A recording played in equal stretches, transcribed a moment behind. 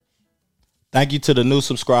Thank you to the new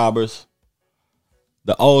subscribers,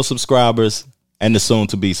 the old subscribers, and the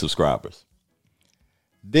soon-to-be subscribers.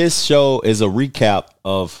 This show is a recap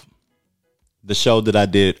of the show that I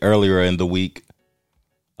did earlier in the week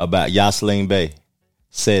about Yasiin Bey.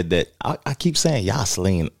 Said that, I keep saying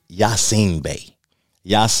Yasiin Bey.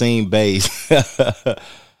 Yasiin Bey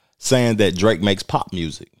saying that Drake makes pop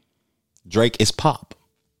music. Drake is pop.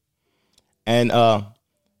 And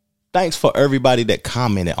thanks for everybody that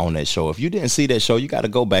commented on that show. If you didn't see that show, you got to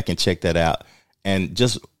go back and check that out. And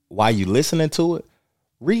just while you listening to it,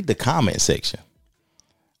 read the comment section.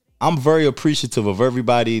 I'm very appreciative of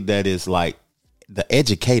everybody that is like the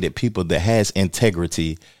educated people that has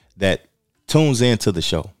integrity that tunes into the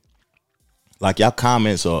show. Like, y'all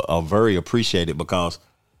comments are very appreciated because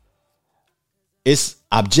it's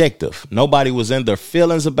objective. Nobody was in their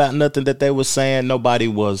feelings about nothing that they were saying. Nobody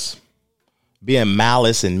was being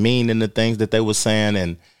malice and mean in the things that they were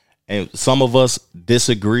saying. And some of us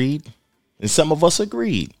disagreed and some of us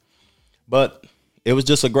agreed. But it was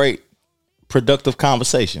just a great, productive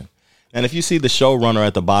conversation. And if you see the showrunner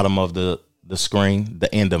at the bottom of the screen,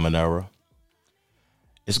 the end of an era,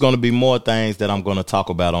 it's going to be more things that I'm going to talk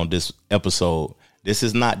about on this episode. This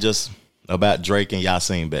is not just about Drake and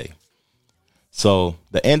Yasiin Bey. So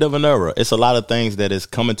the end of an era, it's a lot of things that is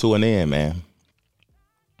coming to an end, man.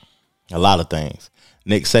 A lot of things.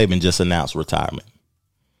 Nick Saban just announced retirement.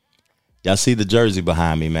 Y'all see the jersey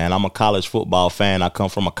behind me, man. I'm a college football fan. I come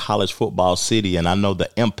from a college football city, and I know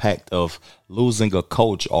the impact of losing a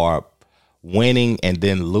coach or winning and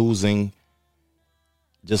then losing,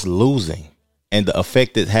 just losing, and the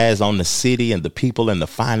effect it has on the city and the people and the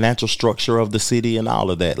financial structure of the city and all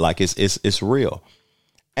of that. Like, it's real.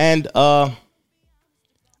 And I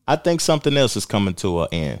think something else is coming to an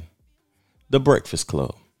end. The Breakfast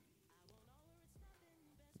Club.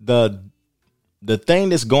 The thing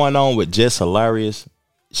that's going on with Jess Hilarious,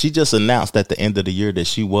 she just announced at the end of the year that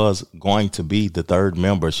she was going to be the third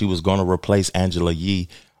member. She was going to replace Angela Yee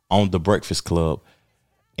on The Breakfast Club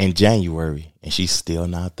in January, and she's still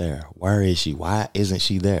not there. Where is she? Why isn't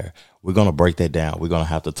she there? We're going to break that down. We're going to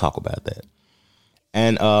have to talk about that.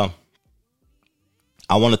 And I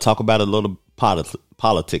want to talk about a little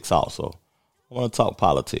politics also. I want to talk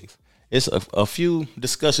politics. It's a few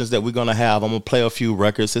discussions that we're going to have. I'm going to play a few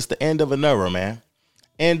records. It's the end of an era, man.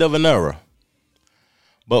 End of an era.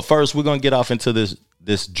 But first, we're going to get off into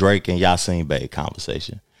this Drake and Yasiin Bey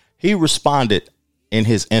conversation. He responded in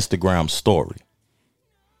his Instagram story.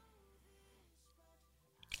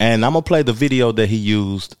 And I'm going to play the video that he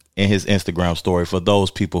used in his Instagram story for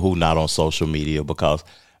those people who not on social media, because,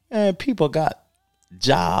 man, people got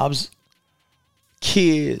jobs,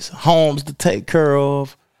 kids, homes to take care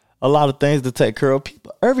of, a lot of things to take care of.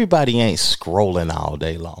 People, everybody ain't scrolling all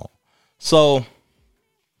day long. So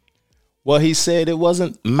what he said, it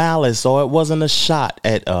wasn't malice or it wasn't a shot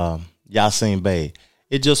at Yasiin Bey.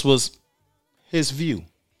 It just was his view.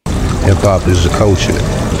 Hip hop is a culture.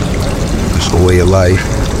 It's a way of life.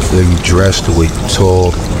 The way you dress, the way you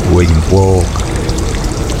talk, the way you walk.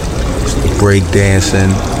 It's the break dancing,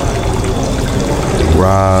 the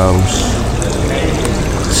rhymes,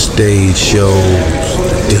 the stage shows,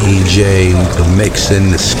 the DJ, the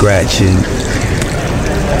mixing, the scratching,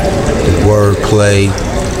 the wordplay.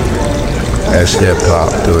 That's hip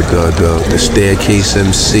hop. The staircase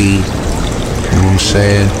MC. You know what I'm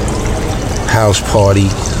saying? House party,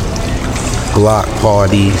 block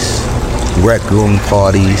parties, rec room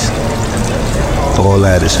parties. All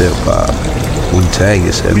that is hip hop. Wu-Tang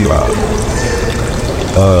is hip hop.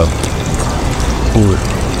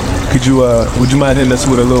 Would you mind hitting us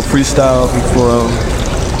with a little freestyle before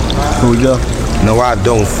we go? No, I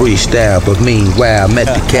don't freestyle, but meanwhile, met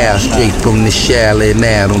the cow straight from the chalet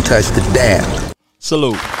now. Don't touch the dial.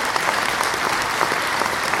 Salute.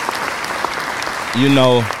 You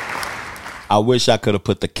know, I wish I could have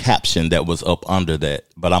put the caption that was up under that,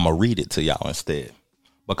 but I'm going to read it to y'all instead,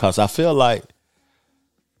 because I feel like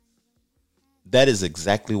that is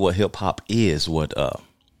exactly what hip hop is, what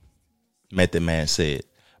Method Man said.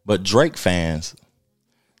 But Drake fans,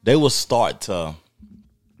 they will start to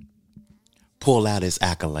pull out his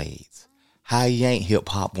accolades. How he ain't hip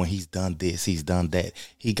hop when he's done this, he's done that.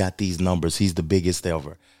 He got these numbers. He's the biggest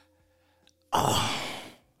ever.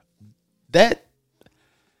 That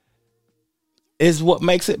is what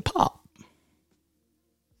makes it pop.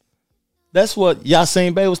 That's what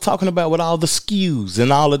Yasiin Bey was talking about with all the skews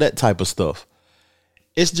and all of that type of stuff.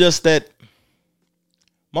 It's just that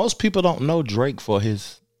most people don't know Drake for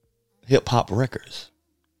his hip hop records.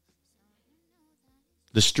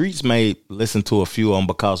 The streets may listen to a few of them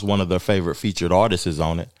because one of their favorite featured artists is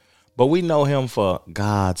on it, but we know him for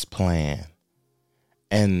God's Plan,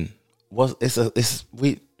 And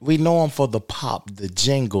we know him for the pop, the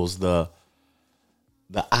jingles, the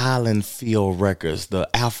island feel records, the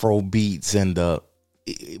Afro beats, and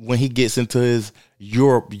when he gets into his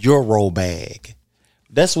Euro bag.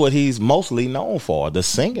 That's what he's mostly known for, the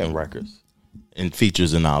singing records and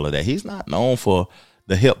features and all of that. He's not known for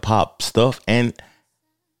the hip hop stuff. And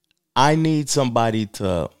I need somebody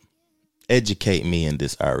to educate me in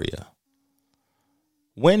this area.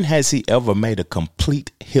 When has he ever made a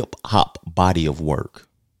complete hip hop body of work?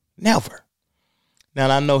 Never. Now,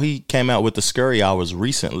 I know he came out with the Scurry Hours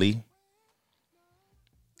recently.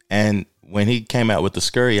 And when he came out with the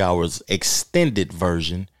Scurry Hours extended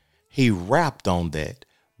version, he rapped on that.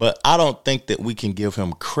 But I don't think that we can give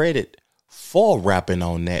him credit for rapping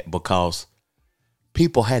on that because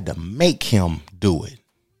people had to make him do it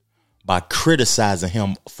by criticizing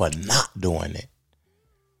him for not doing it.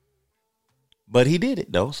 But he did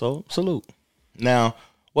it, though, so salute. Now,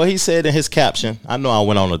 what he said in his caption, I know I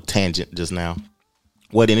went on a tangent just now.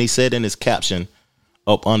 What he said in his caption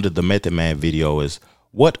up under the Method Man video is,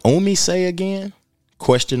 "What Umi say again?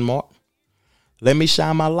 Question mark. Let me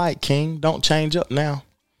shine my light, King. Don't change up now."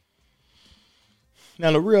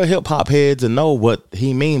 Now, the real hip hop heads will know what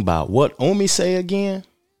he mean by what Umi say again.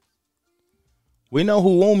 We know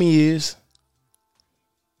who Umi is.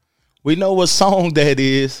 We know what song that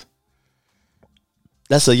is.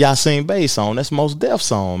 That's a Yasiin Bey song. That's Mos Def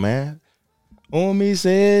song, man. Umi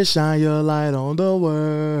says, shine your light on the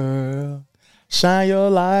world. Shine your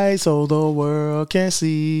light so the world can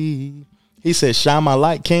see. He said, shine my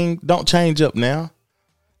light, King. Don't change up now.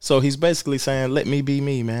 So he's basically saying, let me be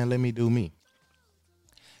me, man. Let me do me.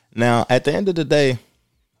 Now, at the end of the day,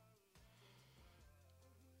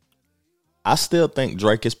 I still think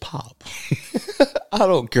Drake is pop. I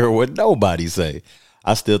don't care what nobody say.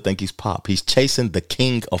 I still think he's pop. He's chasing the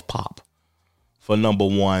king of pop for number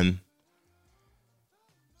one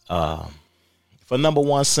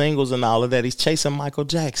singles and all of that. He's chasing Michael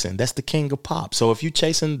Jackson. That's the king of pop. So if you're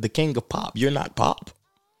chasing the king of pop, you're not pop.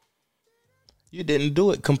 You didn't do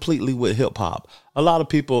it completely with hip hop. A lot of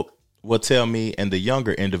people will tell me, and the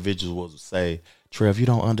younger individuals will say, Trev, you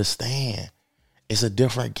don't understand. It's a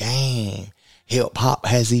different game. Hip hop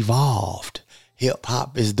has evolved. Hip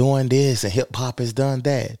hop is doing this and hip hop has done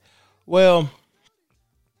that. Well,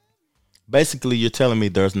 basically you're telling me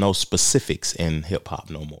there's no specifics in hip hop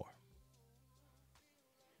no more.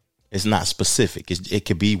 It's not specific. It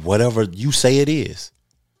could be whatever you say it is.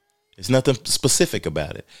 There's nothing specific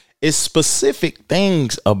about it. It's specific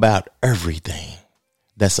things about everything.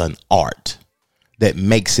 That's an art that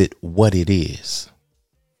makes it what it is.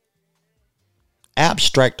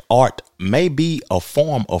 Abstract art may be a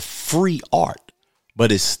form of free art,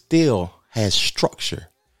 but it still has structure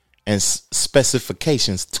and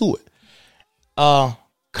specifications to it.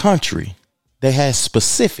 Country, they has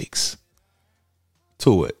specifics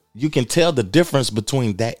to it. You can tell the difference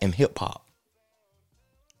between that and hip hop.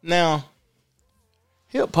 Now,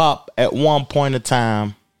 hip hop at one point in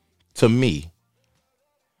time, to me,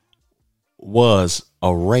 was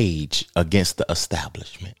a rage against the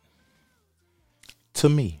establishment. To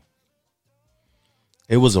me,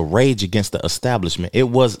 it was a rage against the establishment. It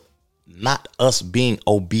was not us being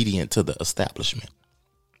obedient to the establishment.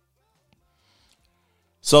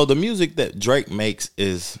 So the music that Drake makes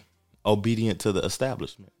is obedient to the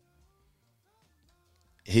establishment.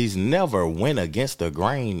 He's never went against the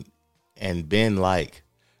grain and been like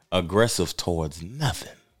aggressive towards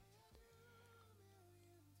nothing.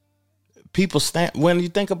 People stand, when you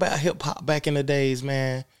think about hip hop back in the days,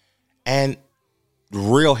 man, and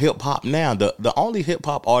real hip hop now, the only hip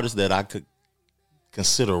hop artist that I could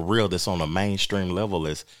consider real that's on a mainstream level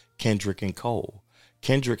is Kendrick and Cole.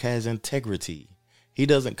 Kendrick has integrity. He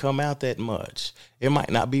doesn't come out that much. It might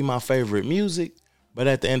not be my favorite music, but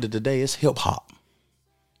at the end of the day, it's hip hop.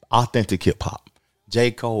 Authentic hip hop.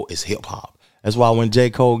 J. Cole is hip hop. That's why when J.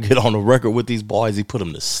 Cole get on the record with these boys, he put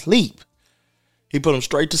them to sleep. He put them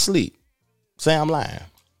straight to sleep. Say I'm lying.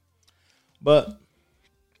 But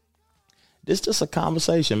this is just a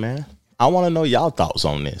conversation, man. I want to know y'all thoughts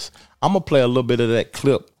on this. I'm going to play a little bit of that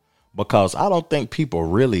clip because I don't think people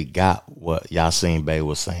really got what Yasiin Bey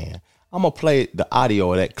was saying. I'm going to play the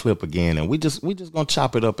audio of that clip again, and we just going to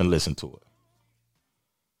chop it up and listen to it.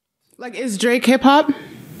 Like, is Drake hip hop?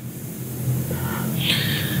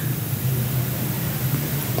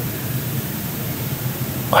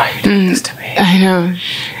 Why are you doing this to me? I know.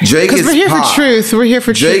 Drake is we're here pop. for truth. We're here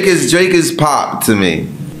for Drake truth. Drake is pop to me.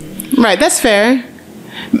 Right, that's fair.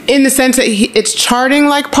 In the sense that it's charting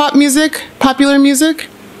like pop music, popular music.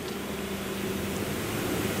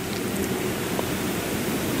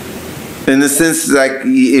 In the sense, like,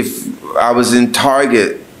 if I was in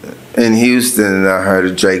Target in Houston and I heard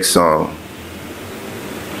a Drake song,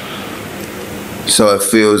 so it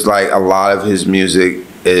feels like a lot of his music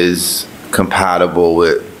is compatible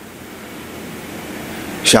with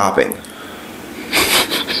shopping.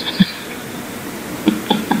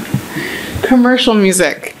 Commercial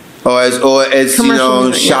music. Or it's Commercial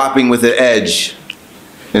music, shopping with an edge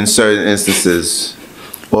in certain instances.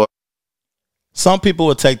 Or Some people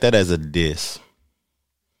would take that as a diss.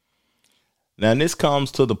 Now, this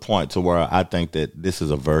comes to the point to where I think that this is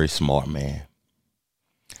a very smart man.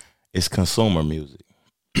 It's consumer music.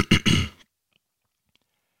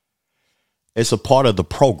 It's a part of the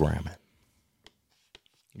programming.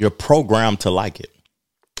 You're programmed to like it.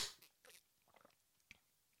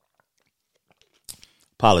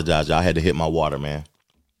 Apologize, y'all. I had to hit my water, man.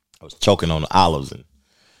 I was choking on the olives and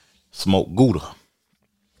smoked Gouda.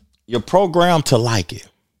 You're programmed to like it.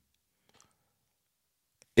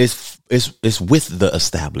 It's with the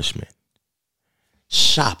establishment.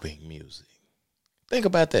 Shopping music. Think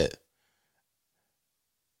about that.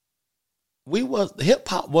 Hip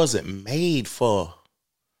hop wasn't made for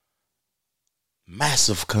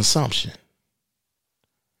massive consumption.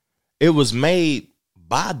 It was made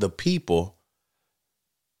by the people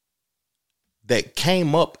that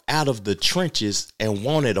came up out of the trenches and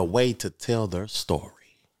wanted a way to tell their story.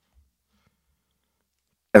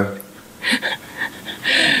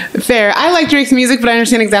 Fair. I like Drake's music, but I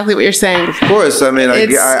understand exactly what you're saying. of course, I mean,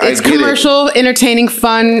 It's get commercial, entertaining,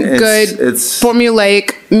 fun, good, it's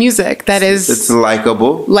formulaic music. It's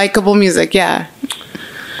likable music. Yeah.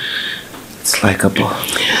 It's likable.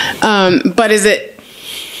 But is it?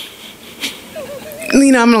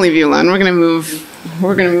 I'm gonna leave you alone. We're gonna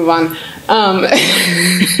move on.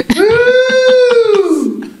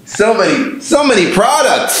 So many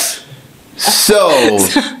products. So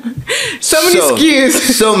many SKUs.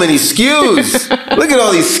 So many SKUs. Look at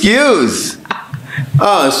all these SKUs.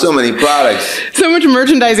 Oh, so many products. So much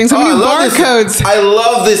merchandising. So many barcodes. I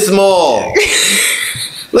love this mall.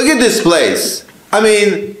 Look at this place. I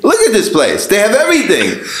mean, look at this place. They have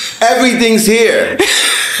everything. Everything's here.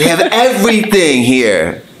 They have everything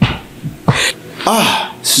here.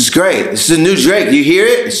 Ah, this is great. This is a new Drake. You hear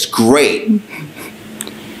it? It's great.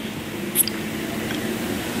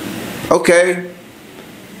 Okay.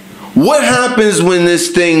 What happens when this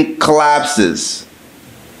thing collapses?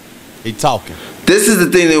 He talking. This is the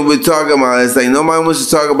thing that we're talking about. It's like nobody wants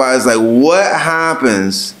to talk about. It's like, what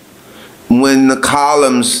happens when the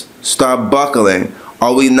columns start buckling?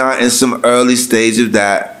 Are we not in some early stage of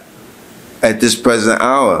that at this present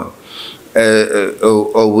hour?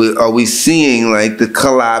 Are we seeing like the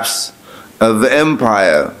collapse of the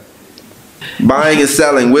empire? Buying and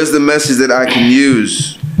selling. Where's the message that I can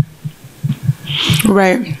use?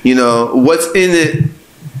 Right. What's in it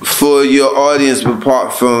for your audience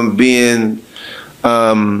apart from being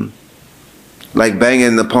like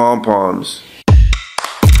banging the pom-poms?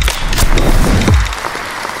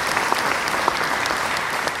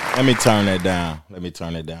 Let me turn that down.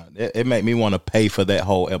 It made me want to pay for that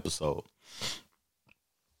whole episode.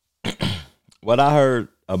 What I heard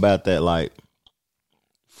about that, like,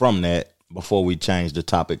 from that, before we change the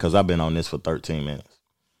topic, because I've been on this for 13 minutes.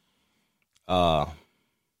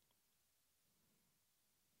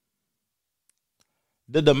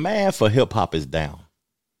 The demand for hip hop is down.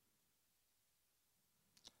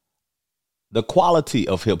 The quality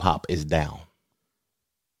of hip hop is down.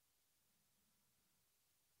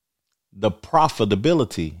 The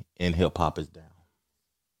profitability in hip hop is down.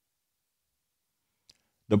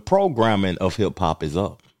 The programming of hip hop is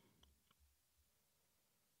up.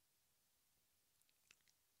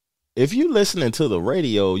 If you listening to the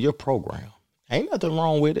radio, you're programmed. Ain't nothing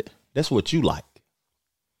wrong with it. That's what you like.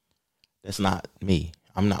 That's not me.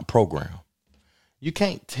 I'm not programmed. You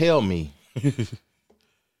can't tell me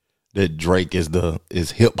that Drake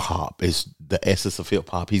is hip hop. It's the essence of hip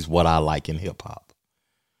hop. He's what I like in hip hop.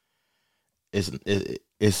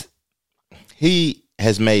 He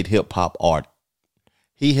has made hip hop art.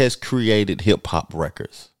 He has created hip hop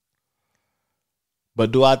records.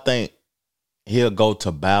 But do I think he'll go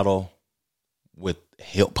to battle with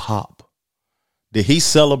hip hop? Did he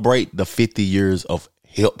celebrate the 50 years of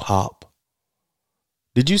hip hop?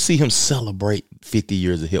 Did you see him celebrate 50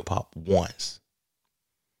 years of hip hop once?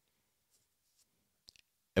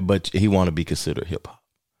 But he want to be considered hip hop.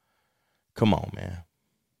 Come on, man.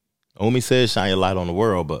 Omi says shine your light on the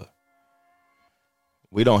world, but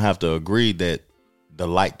we don't have to agree that the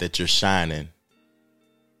light that you're shining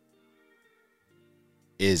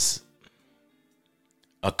is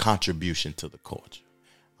a contribution to the culture.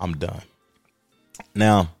 I'm done.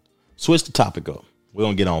 Now, Switch the topic up. We're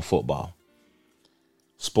going to get on football.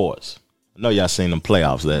 Sports. I know y'all seen them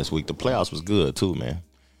playoffs last week. The playoffs was good too, man.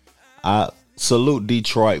 I salute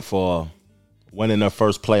Detroit for winning their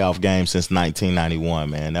first playoff game since 1991,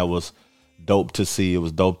 man. That was dope to see. It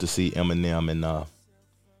was dope to see Eminem and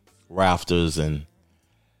rafters, and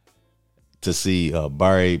to see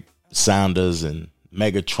Barry Sanders and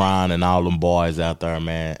Megatron and all them boys out there,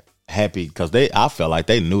 man. Happy because I felt like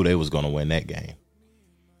they knew they was going to win that game.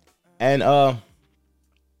 And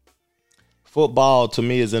football to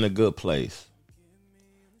me is in a good place.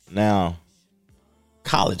 Now,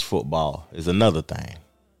 college football is another thing.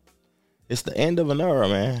 It's the end of an era,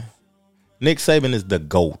 man. Nick Saban is the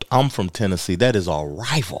GOAT. I'm from Tennessee. That is our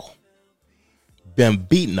rival. Been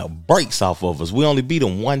beating the brakes off of us. We only beat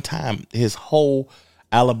him one time his whole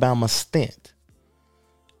Alabama stint.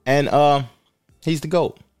 And he's the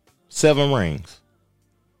GOAT. 7 rings.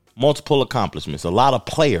 Multiple accomplishments. A lot of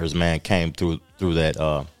players, man, came through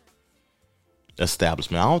that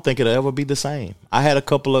establishment. I don't think it'll ever be the same. I had a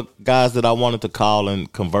couple of guys that I wanted to call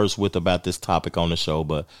and converse with about this topic on the show,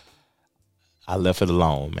 but I left it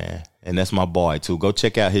alone, man. And that's my boy, too. Go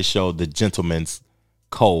check out his show, The Gentleman's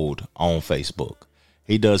Code, on Facebook.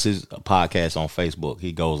 He does his podcast on Facebook.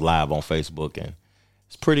 He goes live on Facebook, and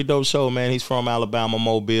it's a pretty dope show, man. He's from Alabama,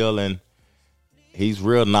 Mobile, and he's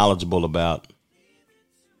real knowledgeable about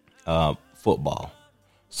football.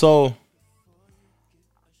 So,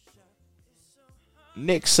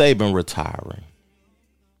 Nick Saban retiring.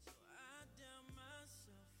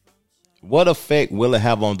 What effect will it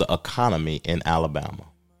have on the economy in Alabama?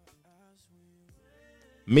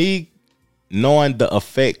 Me knowing the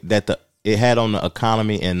effect that it had on the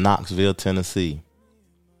economy in Knoxville, Tennessee,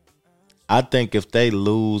 I think if they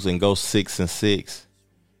lose and go 6-6,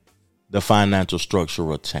 the financial structure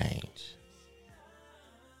will change.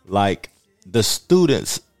 Like, the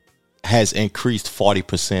students has increased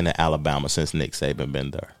 40% in Alabama since Nick Saban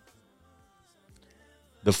been there.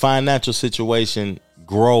 The financial situation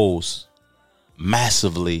grows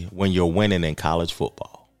massively when you're winning in college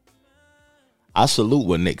football. I salute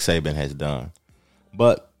what Nick Saban has done.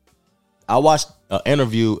 But I watched an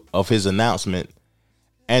interview of his announcement,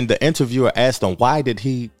 and the interviewer asked him, why did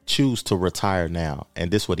he choose to retire now? And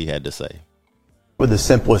this is what he had to say. For the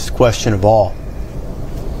simplest question of all,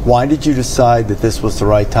 why did you decide that this was the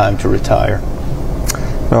right time to retire?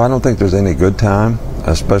 No, I don't think there's any good time,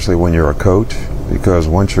 especially when you're a coach, because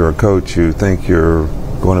once you're a coach, you think you're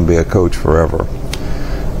going to be a coach forever.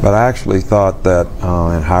 But I actually thought that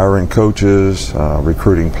in hiring coaches,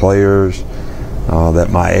 recruiting players, that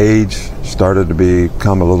my age started to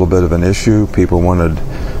become a little bit of an issue. People wanted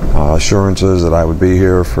assurances that I would be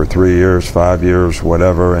here for 3 years, 5 years,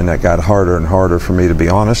 whatever, and that got harder and harder for me to be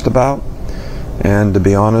honest about. And to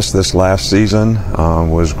be honest, this last season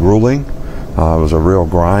was grueling. It was a real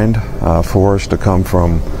grind for us to come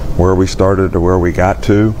from where we started to where we got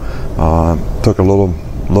to. Took a little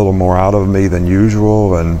more out of me than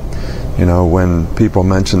usual, and you know, when people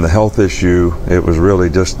mentioned the health issue, it was really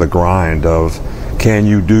just the grind of, can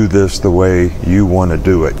you do this the way you want to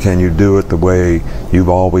do it? Can you do it the way you've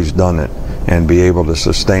always done it and be able to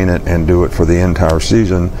sustain it and do it for the entire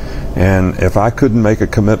season? And if I couldn't make a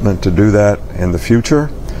commitment to do that in the future,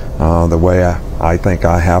 the way I think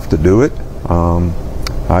I have to do it,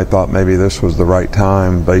 I thought maybe this was the right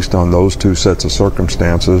time based on those two sets of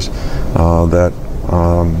circumstances.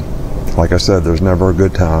 Like I said, there's never a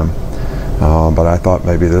good time, but I thought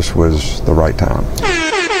maybe this was the right time.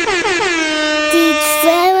 The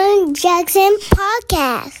Trevor Jackson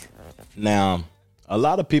Podcast. Now, a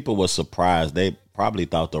lot of people were surprised. They probably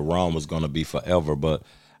thought the run was going to be forever, but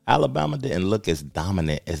Alabama didn't look as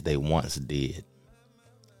dominant as they once did.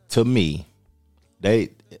 To me,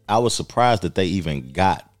 I was surprised that they even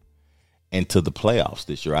got into the playoffs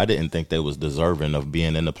this year. I didn't think they was deserving of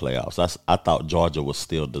being in the playoffs. I thought Georgia was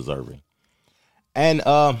still deserving. And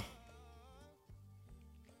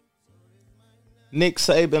Nick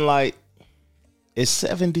Saban, like, is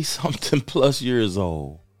 70-something plus years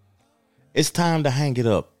old. It's time to hang it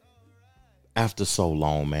up after so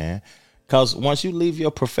long, man. Because once you leave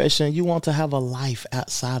your profession, you want to have a life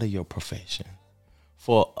outside of your profession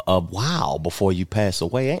for a while before you pass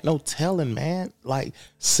away. Ain't no telling, man. Like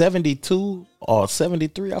 72 or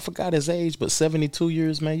 73, I forgot his age, but 72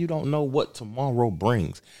 years, man, you don't know what tomorrow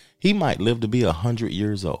brings. He might live to be 100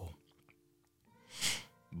 years old.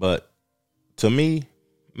 But to me,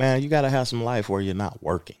 man, you got to have some life where you're not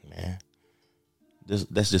working, man.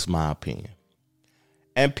 That's just my opinion.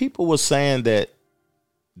 And people were saying that,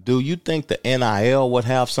 do you think the NIL would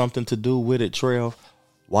have something to do with it, Trev?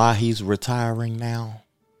 Why he's retiring now?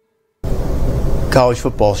 College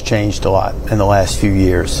football's changed a lot in the last few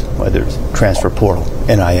years, whether it's transfer portal,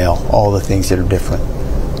 NIL, all the things that are different.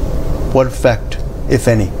 What effect, if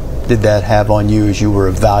any, did that have on you as you were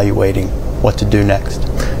evaluating what to do next?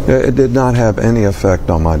 It did not have any effect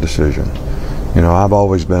on my decision. You know, I've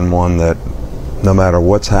always been one that no matter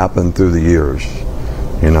what's happened through the years,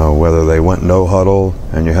 you know, whether they went no huddle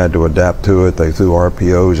and you had to adapt to it, they threw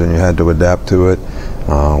RPOs and you had to adapt to it,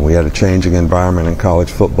 we had a changing environment in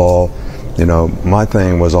college football. You know, my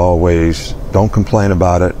thing was always don't complain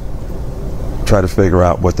about it. Try to figure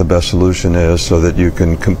out what the best solution is so that you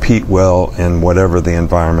can compete well in whatever the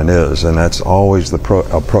environment is. And that's always the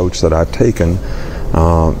approach that I've taken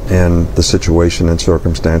in the situation and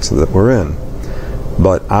circumstances that we're in.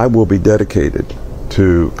 But I will be dedicated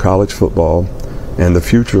to college football and the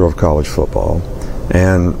future of college football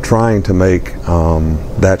and trying to make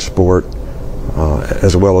that sport,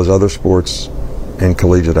 as well as other sports in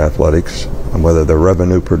collegiate athletics, whether they're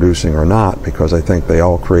revenue producing or not, because I think they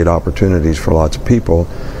all create opportunities for lots of people.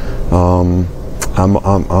 I'm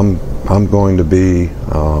going to be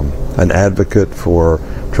an advocate for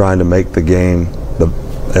trying to make the game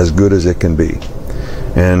as good as it can be.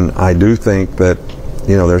 And I do think that,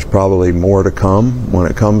 you know, there's probably more to come when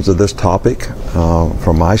it comes to this topic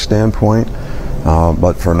from my standpoint.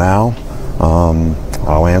 But for now,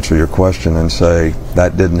 I'll answer your question and say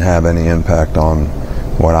that didn't have any impact on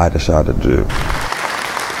what I decided to do.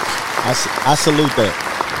 I salute that.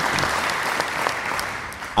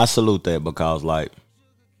 I salute that because, like,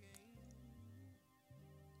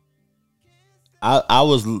 I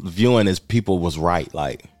was viewing as people was right.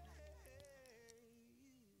 Like,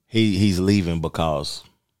 he's leaving because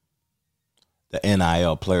the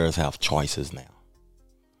NIL players have choices now.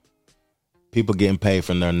 People getting paid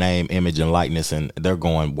from their name, image, and likeness, and they're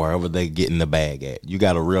going wherever they getting the bag at. You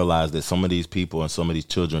got to realize that some of these people and some of these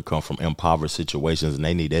children come from impoverished situations, and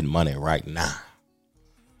they need that money right now.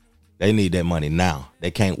 They need that money now.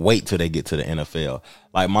 They can't wait till they get to the NFL.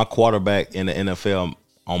 Like my quarterback in the NFL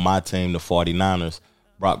on my team, the 49ers,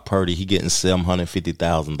 Brock Purdy, he getting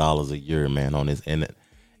 $750,000 a year, man, on his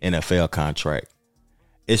NFL contract.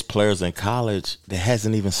 It's players in college that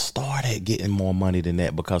hasn't even started getting more money than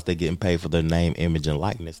that because they're getting paid for their name, image, and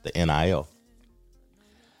likeness, the NIL.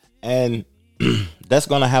 And that's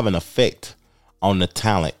going to have an effect on the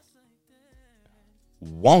talent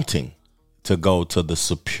wanting to go to the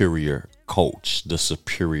superior coach, the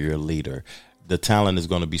superior leader. The talent is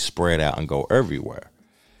going to be spread out and go everywhere.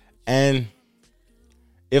 And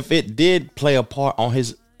if it did play a part on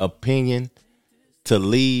his opinion to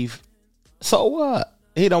leave, so what?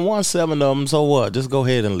 He done won 7 of them, so what? Just go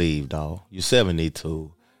ahead and leave, dog. You're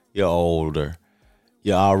 72. You're older.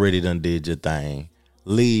 You already done did your thing.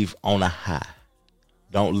 Leave on a high.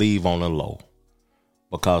 Don't leave on a low.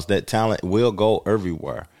 Because that talent will go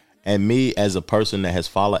everywhere. And me, as a person that has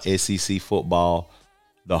followed SEC football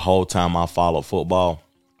the whole time I followed football,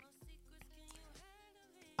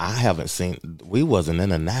 I haven't seen, we wasn't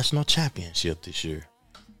in a national championship this year.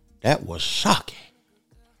 That was shocking.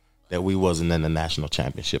 That we wasn't in the national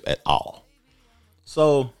championship at all.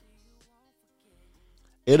 So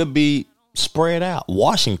it'll be spread out.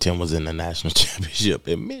 Washington was in the national championship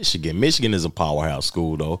at Michigan. Michigan is a powerhouse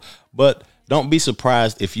school, though. But don't be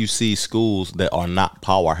surprised if you see schools that are not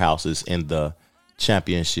powerhouses in the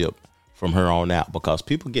championship from here on out, because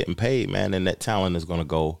people getting paid, man, and that talent is going to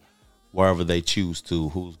go wherever they choose to,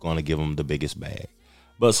 who's going to give them the biggest bag.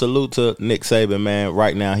 But salute to Nick Saban, man.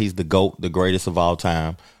 Right now, he's the GOAT, the greatest of all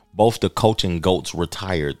time. Both the coaching GOATs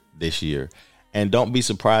retired this year. And don't be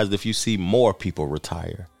surprised if you see more people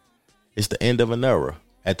retire. It's the end of an era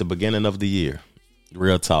at the beginning of the year.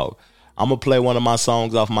 Real talk. I'm going to play one of my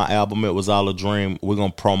songs off my album, It Was All a Dream. We're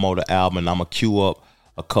going to promo the album, and I'm going to queue up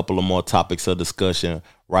a couple of more topics of discussion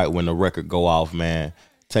right when the record go off, man.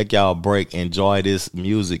 Take y'all a break. Enjoy this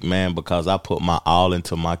music, man, because I put my all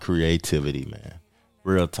into my creativity, man.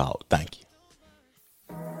 Real talk. Thank you.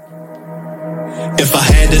 If I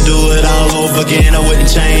had to do it all over again, I wouldn't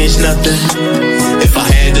change nothing. If I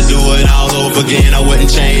had to do it all over again, I wouldn't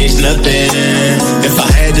change nothing. If I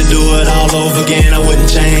had to do it all over again, I wouldn't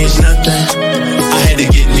change nothing. I had to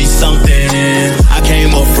get me something. I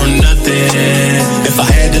came up from nothing. If I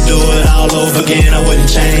had to do it all over again, I wouldn't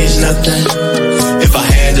change nothing. If I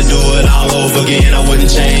had to do it all over again, I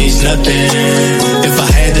wouldn't change nothing. If I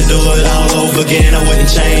had to do it all over again, I wouldn't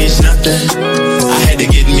change nothing. I had to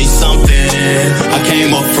get me something. I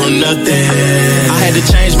came up from nothing. I had to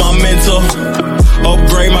change my mental,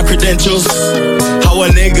 upgrade my credentials. How a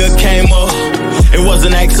nigga came up, it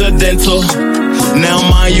wasn't accidental. now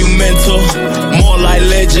monumental, more like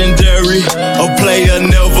legendary. A player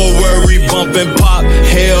never worry, bumping pop,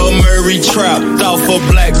 Hail Murray, trapped off a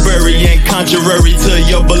Blackberry. Ain't contrary to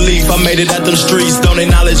your belief, I made it at them streets, don't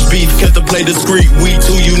acknowledge beef, kept to play discreet. We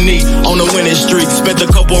too unique, on the winning streak, spent a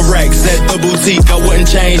couple racks at the boutique. I wouldn't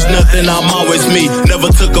change nothing, I'm always me, never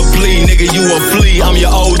took a plea, nigga you a flea, I'm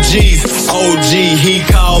your OG's OG. He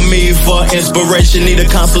called me for inspiration, need a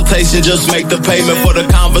consultation, just make the payment for the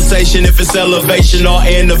conversation. If it's elevation or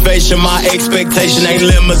innovation, my expectation ain't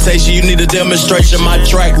limitation, you need a demonstration. My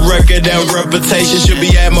track record and reputation should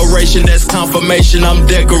be admiration, that's confirmation. I'm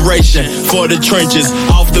decoration for the trenches,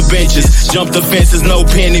 off the benches, jump the fences, no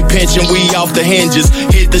penny pinching, we off the hinges.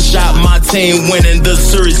 Hit the shot, my team winning, the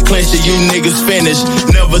series clinching, you niggas finished.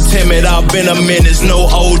 Never timid, I've been a menace, no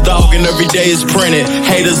old dog and every day is printed.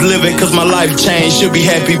 Haters living cause my life changed, should be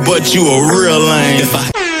happy but you a real lame. If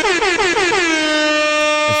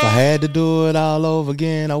I had to do it all over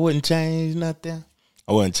again, I wouldn't change nothing.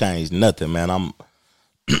 I wouldn't change nothing, man. I'm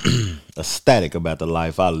ecstatic about the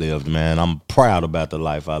life I lived, man. I'm proud about the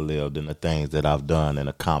life I lived and the things that I've done and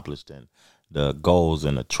accomplished and the goals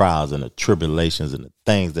and the trials and the tribulations and the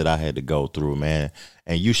things that I had to go through, man.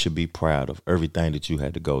 And you should be proud of everything that you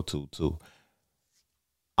had to go to too.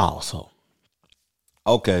 Also.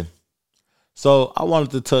 Okay. So I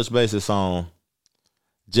wanted to touch bases on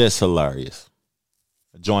Just Hilarious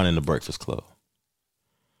joining the Breakfast Club.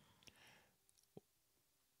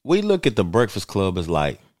 We look at the Breakfast Club as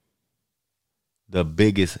like the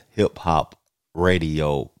biggest hip hop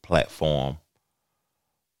radio platform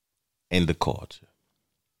in the culture.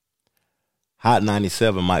 Hot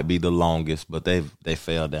 97 might be the longest, but they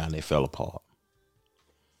fell down, they fell apart.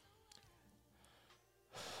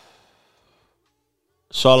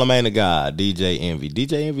 Charlamagne the God, DJ Envy.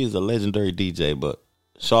 DJ Envy is a legendary DJ, but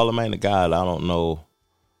Charlamagne the God, I don't know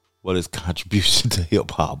what his contribution to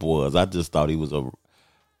hip hop was. I just thought he was a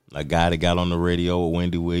guy that got on the radio with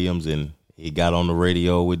Wendy Williams, and he got on the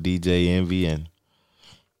radio with DJ Envy, and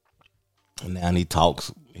now he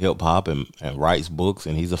talks hip hop and writes books,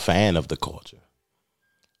 and he's a fan of the culture.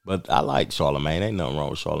 But I like Charlamagne. Ain't nothing wrong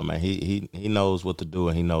with Charlamagne. He knows what to do,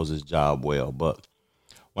 and he knows his job well. But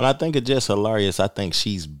when I think of Just Hilarious, I think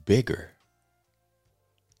she's bigger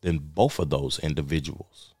than both of those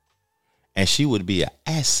individuals. And she would be an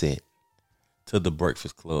asset to the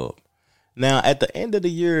Breakfast Club. Now, at the end of the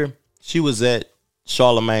year, she was at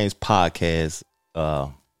Charlamagne's podcast,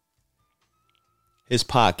 his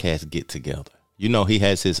podcast Get Together. You know, he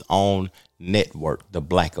has his own network, The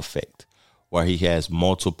Black Effect, where he has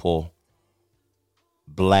multiple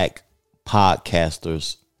black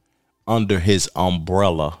podcasters under his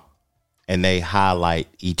umbrella, and they highlight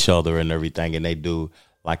each other and everything, and they do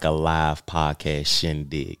like a live podcast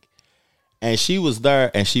shindig. And she was there,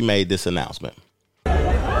 and she made this announcement.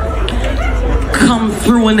 Come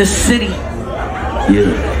through in the city.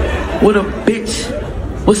 Yeah. With a bitch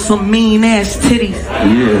with some mean ass titties.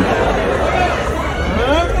 Yeah.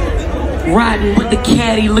 Riding with the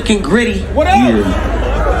caddy looking gritty. What up? Yeah.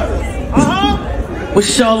 With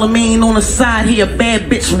Charlamagne on the side, he a bad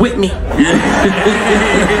bitch with me.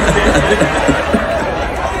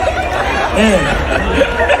 Yeah.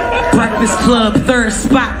 Breakfast Club, third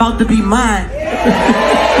spot, about to be mine.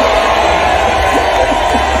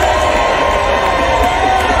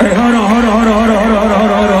 Hey, hold on.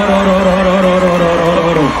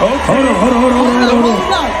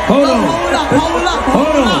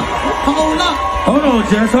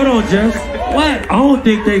 Hold on, Jess. What? I don't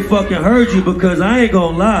think they fucking heard you, because I ain't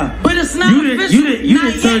gonna lie. But it's not official. You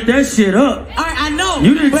didn't turn that shit up. Alright, I know.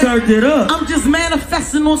 You didn't turn it up. I'm just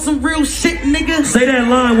manifesting on some real shit, nigga. Say that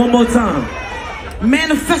line one more time.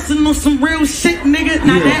 Manifesting on some real shit, nigga.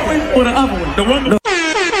 Not that one or the other one. The one.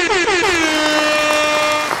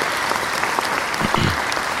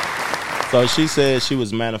 So she said she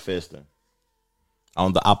was manifesting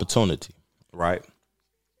on the opportunity, right?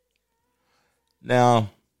 Now,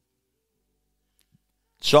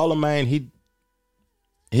 Charlamagne,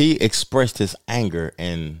 he expressed his anger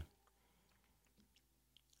in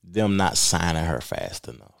them not signing her fast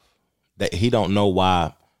enough. That he don't know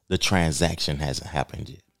why the transaction hasn't happened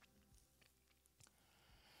yet.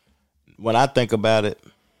 When I think about it,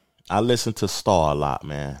 I listen to Star a lot,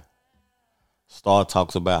 man. Star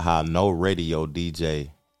talks about how no radio DJ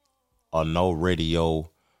or no radio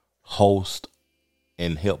host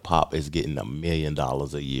in hip hop is getting $1 million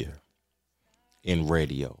a year in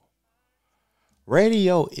radio.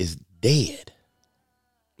 Radio is dead.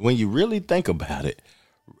 When you really think about it,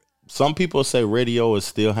 some people say radio is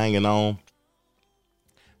still hanging on.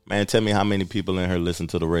 Man, tell me how many people in here listen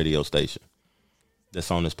to the radio station that's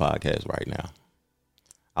on this podcast right now.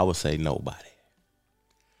 I would say nobody.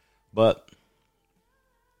 But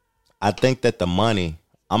I think that the money,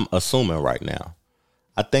 I'm assuming right now,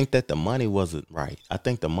 I think that the money wasn't right. I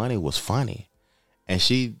think the money was funny. And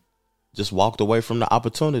she just walked away from the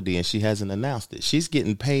opportunity and she hasn't announced it. She's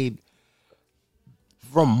getting paid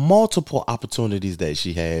from multiple opportunities that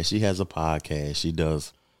she has. She has a podcast. She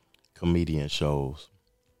does comedian shows.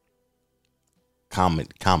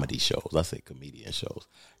 Comedy shows. I say comedian shows.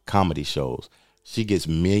 Comedy shows. She gets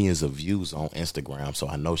millions of views on Instagram, so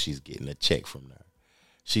I know she's getting a check from there.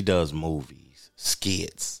 She does movies,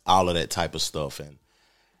 skits, all of that type of stuff.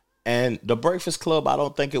 And the Breakfast Club, I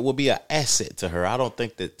don't think it will be an asset to her. I don't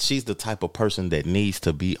think that she's the type of person that needs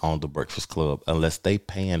to be on the Breakfast Club unless they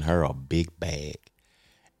paying her a big bag.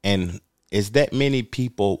 And is that many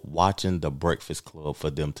people watching the Breakfast Club for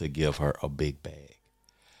them to give her a big bag?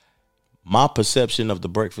 My perception of the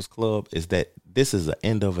Breakfast Club is that this is the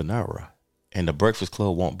end of an era, and the Breakfast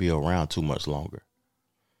Club won't be around too much longer.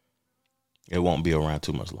 It won't be around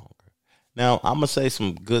too much longer. Now, I'm gonna say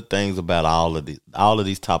some good things about all of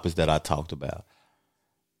these topics that I talked about.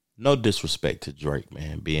 No disrespect to Drake,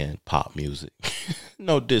 man, being pop music.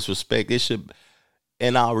 No disrespect. It should,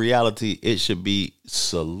 in our reality, it should be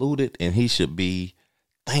saluted, and he should be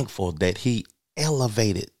thankful that he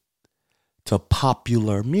elevated to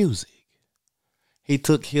popular music. He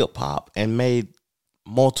took hip hop and made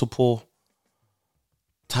multiple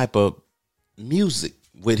type of music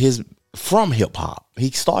from hip hop.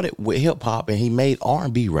 He started with hip hop and he made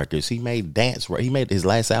R&B records. He made dance. He made his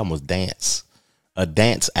last album was Dance, a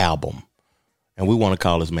dance album, and we want to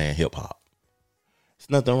call this man hip hop. There's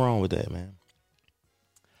nothing wrong with that, man.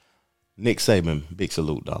 Nick Saban, big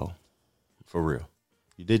salute, dog. For real,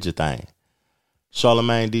 you did your thing.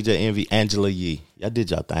 Charlamagne, DJ Envy, Angela Yee. Y'all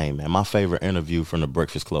did y'all thing, man. My favorite interview from the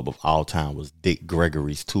Breakfast Club of all time was Dick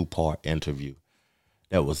Gregory's 2-part interview.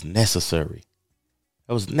 That was necessary.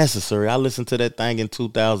 That was necessary. I listened to that thing in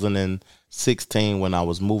 2016 when I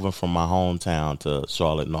was moving from my hometown to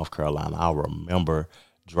Charlotte, North Carolina. I remember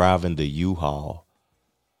driving the U-Haul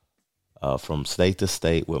from state to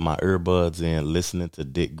state with my earbuds in, listening to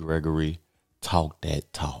Dick Gregory talk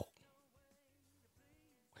that talk.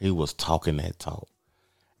 He was talking that talk.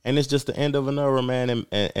 And it's just the end of an era, man.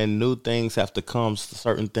 And new things have to come.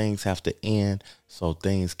 Certain things have to end so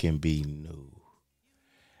things can be new.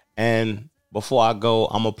 And before I go,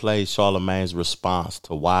 I'm going to play Charlamagne's response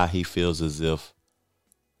to why he feels as if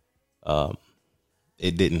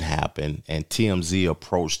it didn't happen. And TMZ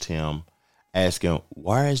approached him asking,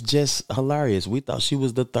 why is Jess hilarious? We thought she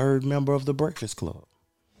was the third member of the Breakfast Club.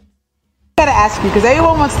 I gotta ask you, because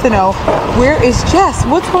everyone wants to know, where is Jess?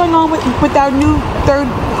 What's going on with our new third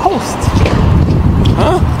host?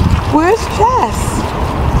 Huh? Where's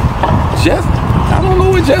Jess? Jess? I don't know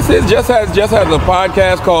what Jess is. Jess has a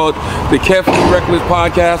podcast called the Carefully Reckless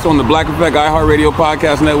Podcast on the Black Effect iHeartRadio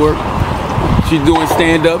Podcast Network. She's doing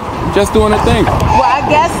stand-up, just doing her thing. Well, I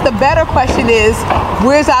guess the better question is,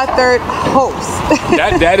 where's our third host?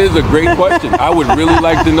 That is a great question. I would really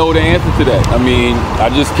like to know the answer to that. I mean, I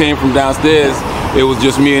just came from downstairs. It was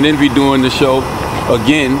just me and Envy doing the show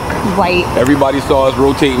again. Right. Everybody saw us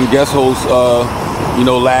rotating guest hosts,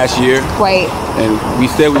 last year. Right. And we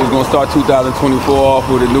said we was going to start 2024 off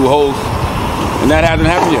with a new host, and that hasn't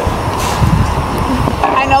happened yet.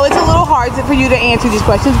 I know it's a little hard for you to answer these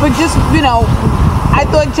questions, but just, I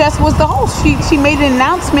thought Jess was the host. She made an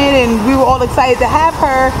announcement, and we were all excited to have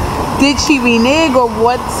her. Did she renege, or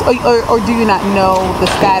or do you not know the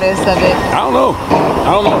status of it? I don't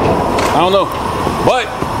know. But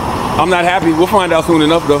I'm not happy. We'll find out soon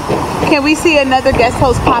enough, though. Can we see another guest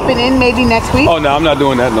host popping in maybe next week? Oh, no, I'm not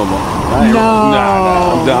doing that no more.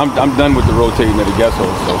 I'm done with the rotating of the guest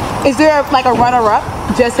host. So. Is there a runner-up,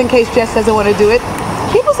 just in case Jess doesn't want to do it?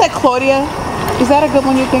 People said Claudia. Is that a good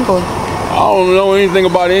one you think? Or? I don't know anything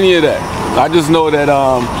about any of that. I just know that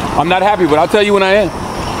I'm not happy, but I'll tell you when I am.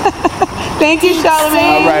 Thank you,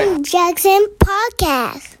 Charlamagne. All right. Jackson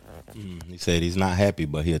Podcast. He said he's not happy,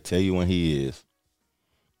 but he'll tell you when he is.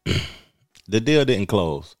 The deal didn't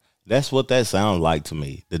close. That's what that sounds like to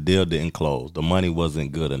me. The deal didn't close. The money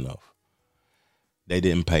wasn't good enough. They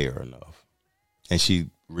didn't pay her enough. And she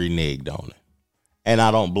reneged on it. And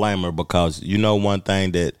I don't blame her, because one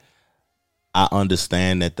thing that I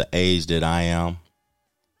understand at the age that I am,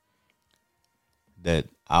 that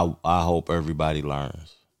I hope everybody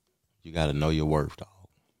learns. You got to know your worth, dog.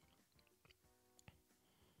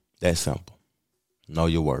 That's simple. Know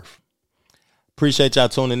your worth. Appreciate y'all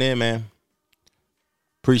tuning in, man.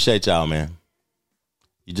 Appreciate y'all, man.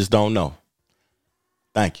 You just don't know.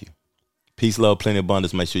 Thank you. Peace, love, plenty,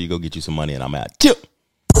 abundance. Make sure you go get you some money, and I'm out. Chill.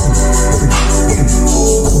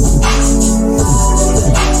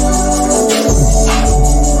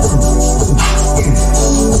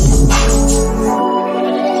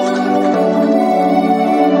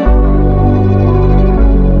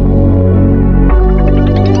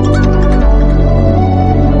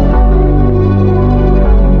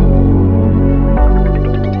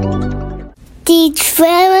 The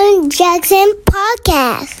Trevor Jackson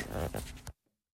Podcast.